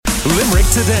Limerick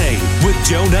Today with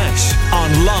Joe Nash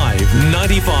on Live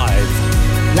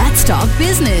 95. Let's talk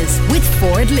business with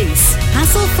Ford Lease.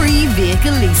 Hassle-free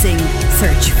vehicle leasing.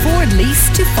 Search Ford Lease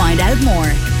to find out more.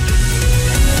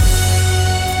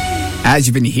 As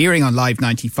you've been hearing on Live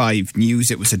 95 News,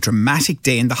 it was a dramatic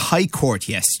day in the High Court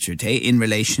yesterday in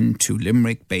relation to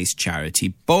Limerick-based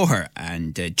charity Boher.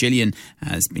 And Gillian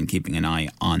has been keeping an eye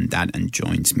on that and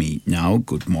joins me now.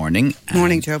 Good morning.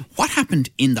 Morning, Joe. What happened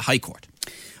in the High Court?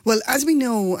 Well, as we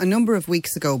know, a number of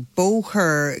weeks ago,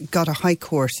 Boher got a High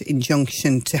Court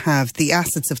injunction to have the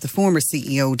assets of the former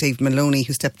CEO, David Maloney,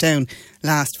 who stepped down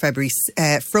last February,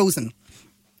 frozen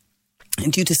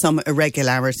due to some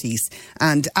irregularities.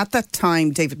 And at that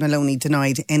time, David Maloney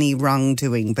denied any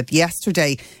wrongdoing. But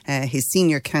yesterday, his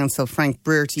senior counsel, Frank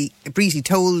Brearty,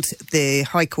 told the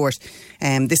High Court,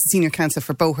 this is senior counsel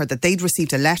for Boher, that they'd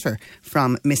received a letter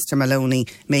from Mr Maloney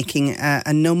making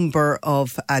a number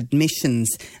of admissions.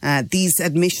 These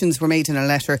admissions were made in a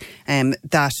letter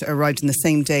that arrived on the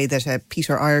same day that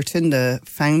Peter Ireton, the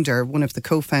founder, one of the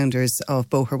co-founders of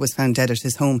Boher, was found dead at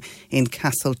his home in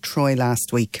Castle Troy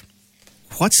last week.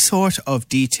 What sort of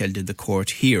detail did the court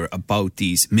hear about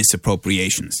these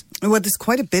misappropriations? Well, there's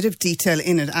quite a bit of detail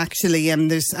in it, actually, and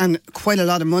there's quite a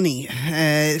lot of money.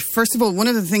 First of all, one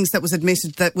of the things that was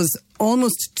admitted that was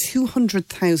almost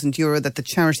 €200,000 that the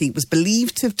charity was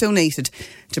believed to have donated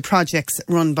to projects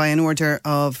run by an order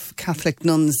of Catholic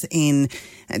nuns in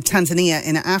Tanzania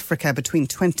in Africa between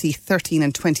 2013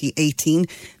 and 2018.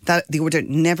 That the order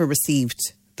never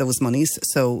received those monies,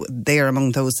 so they are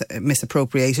among those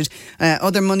misappropriated.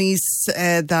 Other monies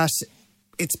that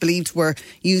it's believed were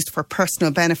used for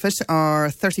personal benefit are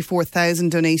 $34,000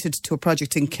 donated to a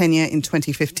project in Kenya in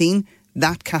 2015.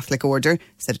 That Catholic order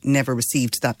said it never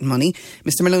received that money.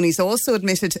 Mr Maloney's also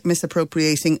admitted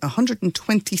misappropriating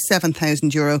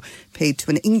 €127,000 paid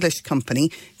to an English company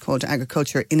called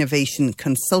Agriculture Innovation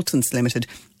Consultants Limited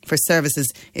for services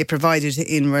it provided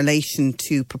in relation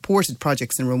to purported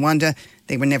projects in Rwanda.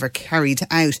 They were never carried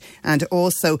out. And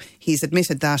also, he's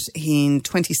admitted that in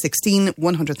 2016,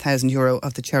 €100,000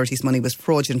 of the charity's money was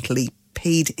fraudulently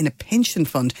paid in a pension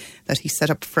fund that he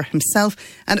set up for himself.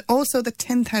 And also that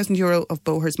 €10,000 of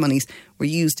Boher's monies were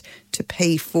used to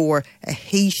pay for a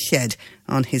hay shed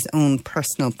on his own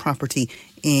personal property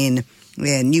in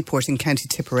Newport in County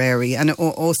Tipperary, and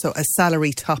also a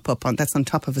salary top-up, that's on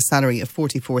top of a salary of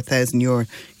 €44,000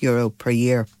 per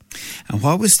year. And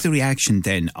what was the reaction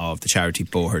then of the charity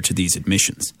Boher to these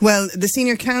admissions? Well, the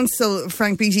senior counsel,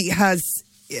 Frank Brearty, has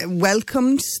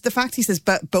welcomed the fact, he says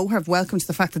Boher have welcomed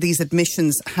the fact that these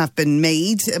admissions have been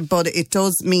made, but it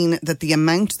does mean that the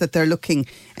amount that they're looking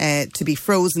to be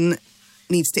frozen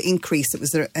needs to increase. It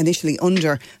was initially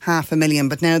under €500,000,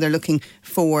 but now they're looking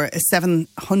for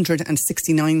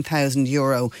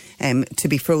 €769,000 to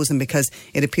be frozen, because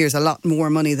it appears a lot more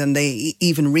money than they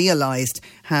even realised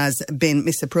has been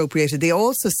misappropriated. They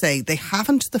also say they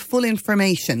haven't the full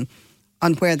information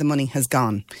on where the money has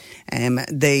gone.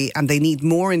 They need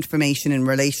more information in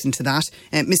relation to that.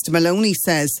 Mr Maloney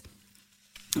says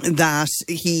that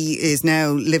he is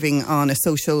now living on a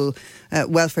social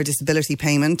welfare disability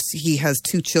payment. He has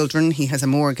 2 children. He has a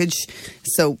mortgage.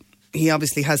 So he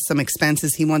obviously has some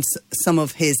expenses. He wants some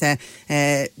of his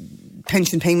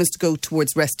pension payments to go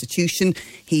towards restitution.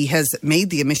 He has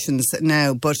made the admissions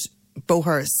now, but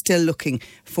Boher is still looking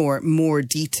for more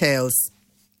details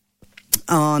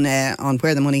on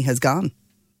where the money has gone.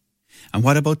 And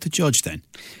what about the judge then?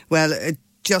 Well,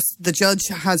 the judge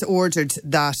has ordered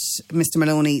that Mr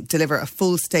Maloney deliver a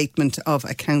full statement of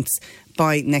accounts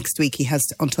by next week. He has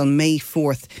until May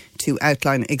 4th to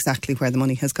outline exactly where the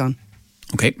money has gone.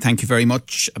 OK, thank you very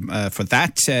much for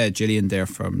that, Gillian, there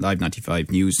from Live 95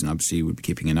 News. And obviously we'll be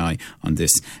keeping an eye on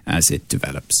this as it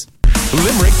develops.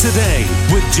 Limerick Today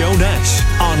with Joe Nash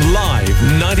on Live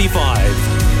 95.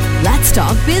 Let's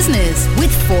talk business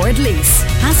with Ford Lease.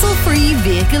 Hassle-free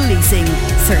vehicle leasing.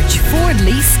 Search Ford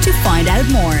Lease to find out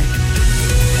more.